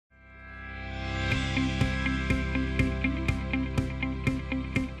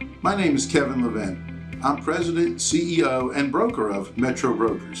My name is Kevin Levent. I'm President, CEO, and broker of Metro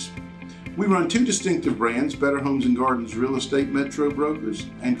Brokers. We run two distinctive brands, Better Homes and Gardens Real Estate Metro Brokers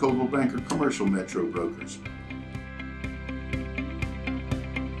and Coldwell Banker Commercial Metro Brokers.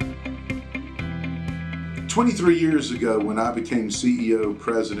 "23 years ago, when I became CEO,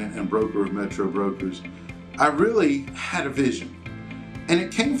 President, and broker of Metro Brokers, I really had a vision. And it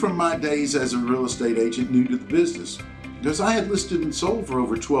came from my days as a real estate agent new to the business, because I had listed and sold for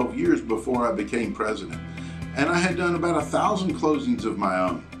over 12 years before I became president. And I had done about 1,000 closings of my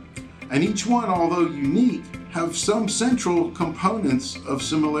own. And each one, although unique, have some central components of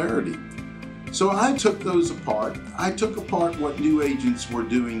similarity. So I took those apart. I took apart what new agents were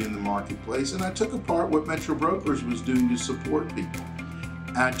doing in the marketplace, and I took apart what Metro Brokers was doing to support people.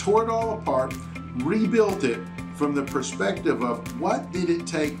 And I tore it all apart, rebuilt it from the perspective of what did it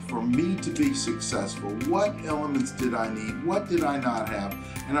take for me to be successful? What elements did I need? What did I not have?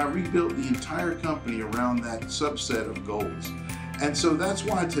 And I rebuilt the entire company around that subset of goals. And so that's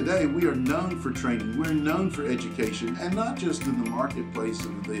why today we are known for training, we're known for education, and not just in the marketplace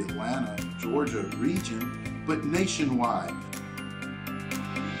of the Atlanta, Georgia region, but nationwide.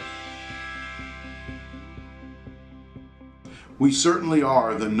 We certainly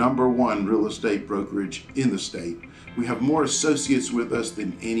are the #1 real estate brokerage in the state. We have more associates with us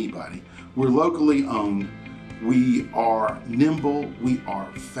than anybody. We're locally owned. We are nimble. We are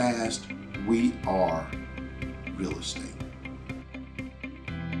fast. We are real estate.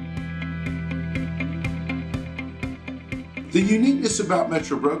 The uniqueness about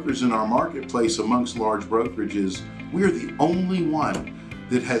Metro Brokers in our marketplace amongst large brokerages, we are the only one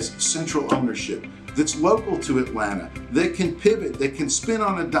that has central ownership, that's local to Atlanta, that can pivot, that can spin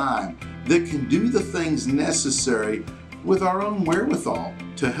on a dime, that can do the things necessary with our own wherewithal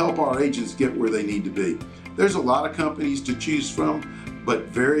to help our agents get where they need to be. There's a lot of companies to choose from, but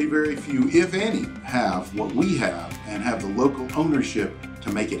very, very few, if any, have what we have and have the local ownership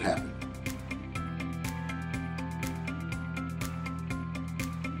to make it happen.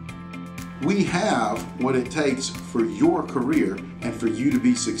 We have what it takes for your career and for you to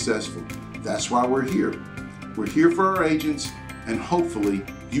be successful. That's why we're here. We're here for our agents, and hopefully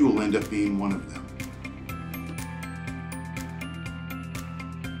you will end up being one of them.